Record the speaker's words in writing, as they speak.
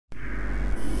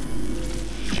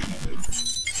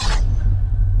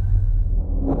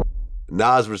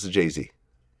Nas versus Jay-Z.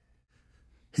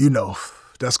 You know,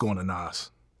 that's going to Nas.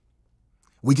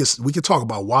 We could talk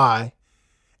about why.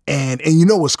 And you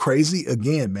know what's crazy?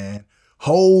 Again, man,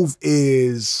 Hove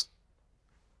is,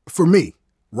 for me,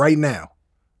 right now,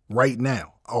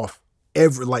 off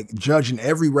every, like judging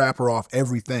every rapper off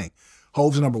everything,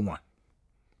 Hove's number one,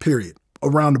 period,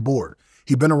 around the board.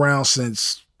 He been around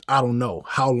since, I don't know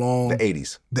how long. The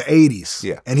 80s. The 80s.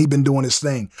 Yeah. And he been doing his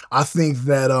thing. I think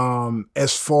that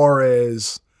as far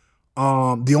as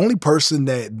the only person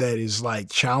that is like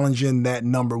challenging that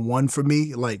number one for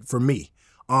me,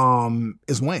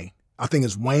 is Wayne. I think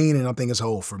it's Wayne and I think it's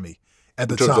Hove for me at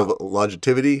the top. In terms of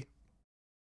longevity?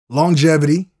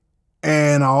 Longevity.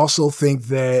 And I also think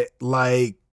that,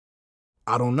 like,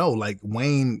 I don't know, like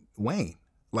Wayne.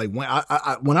 Like when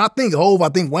I think Hove, I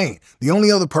think Wayne. The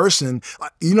only other person,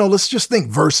 you know, let's just think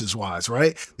versus wise,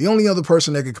 right? The only other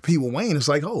person that could compete with Wayne is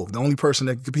like Hove. The only person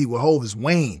that can compete with Hove is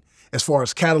Wayne, as far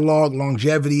as catalog,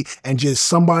 longevity, and just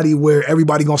somebody where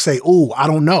everybody gonna say, "Ooh, I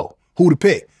don't know who to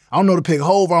pick. I don't know to pick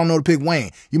Hove. I don't know to pick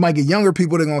Wayne." You might get younger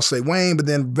people that are gonna say Wayne, but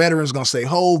then veterans gonna say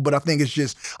Hove. But I think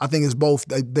it's both.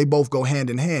 They both go hand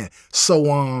in hand.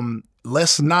 So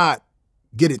let's not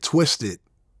get it twisted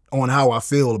on how I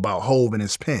feel about Hove and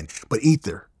his pen. But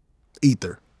Ether.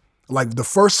 Like the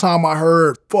first time I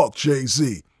heard, fuck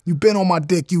Jay-Z, you been on my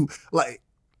dick, you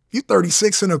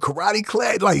 36 in a karate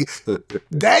class. Like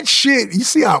that shit, you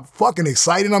see how fucking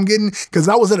excited I'm getting? Because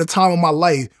I was at a time of my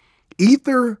life,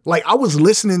 Ether, like I was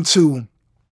listening to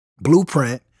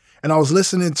Blueprint and I was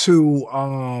listening to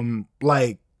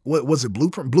what was it,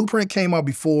 Blueprint? Blueprint came out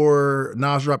before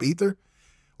Nas dropped Ether?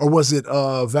 Or was it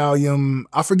Volume?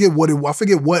 I forget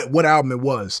what album it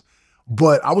was.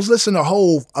 But I was listening to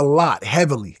Hove a lot,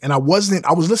 heavily. And I was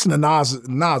listening to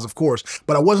Nas, of course,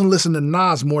 but I wasn't listening to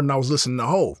Nas more than I was listening to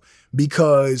Hove.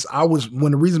 Because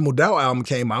when the Reasonable Doubt album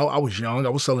came out, I was young, I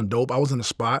was selling dope, I was in the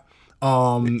spot.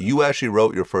 You actually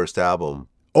wrote your first album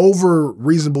over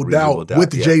Reasonable Doubt with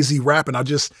the Jay-Z rapping. I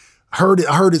just heard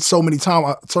it so many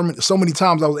times. So many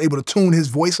times I was able to tune his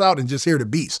voice out and just hear the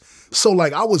beats. So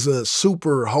like I was a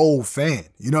super Hove fan.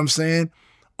 You know what I'm saying?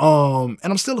 And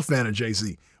I'm still a fan of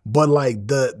Jay-Z. But like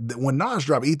when Nas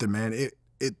dropped Ether, man,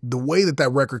 the way that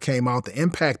record came out, the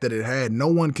impact that it had, no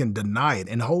one can deny it.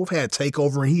 And Hove had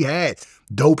Takeover and he had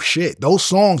dope shit. Those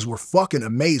songs were fucking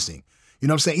amazing. You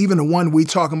know what I'm saying? Even the one we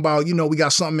talking about, you know, we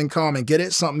got something in common. Get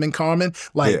it? Something in common.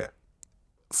 Like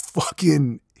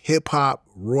fucking hip-hop,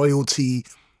 royalty,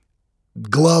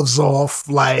 gloves off,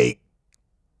 like,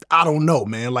 I don't know,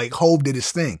 man. Like, Hove did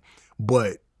his thing.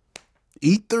 But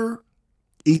Ether,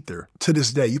 to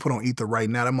this day, you put on Ether right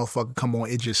now, that motherfucker come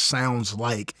on, it just sounds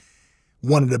like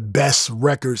one of the best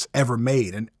records ever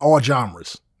made in all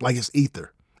genres. Like, it's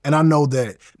Ether. And I know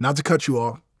that, not to cut you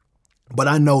off, but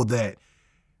I know that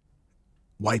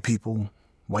white people,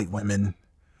 white women,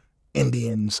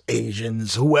 Indians,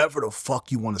 Asians, whoever the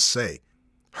fuck you want to say,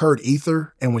 heard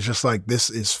Ether and was just like, this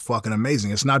is fucking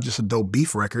amazing. It's not just a dope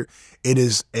beef record. It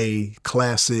is a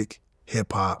classic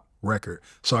hip hop record.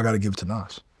 So I got to give it to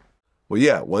Nas. Well,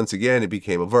 yeah, once again, it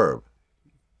became a verb.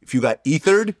 If you got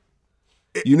ethered,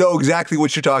 you know exactly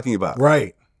what you're talking about.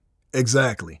 Right.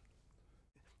 Exactly.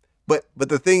 But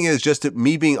the thing is, just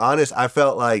me being honest, I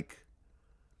felt like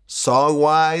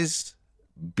song-wise,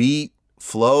 beat,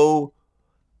 flow,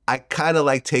 I kind of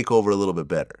like Takeover a little bit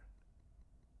better.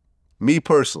 Me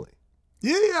personally.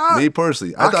 Yeah. Me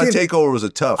personally. I thought Takeover was a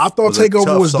tough. I thought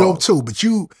Takeover was song. dope too, but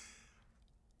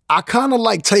I kind of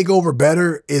like Takeover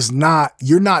better.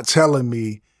 You're not telling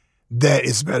me that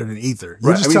it's better than Ether.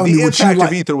 You're just telling me what you like. The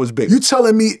impact of Ether was big. You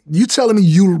telling me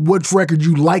which record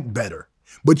you like better,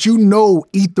 but you know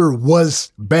Ether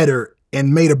was better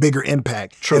and made a bigger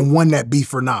impact and won that beef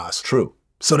for Nas. True.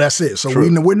 So that's it. So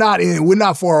we're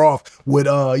not far off with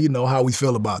how we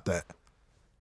feel about that.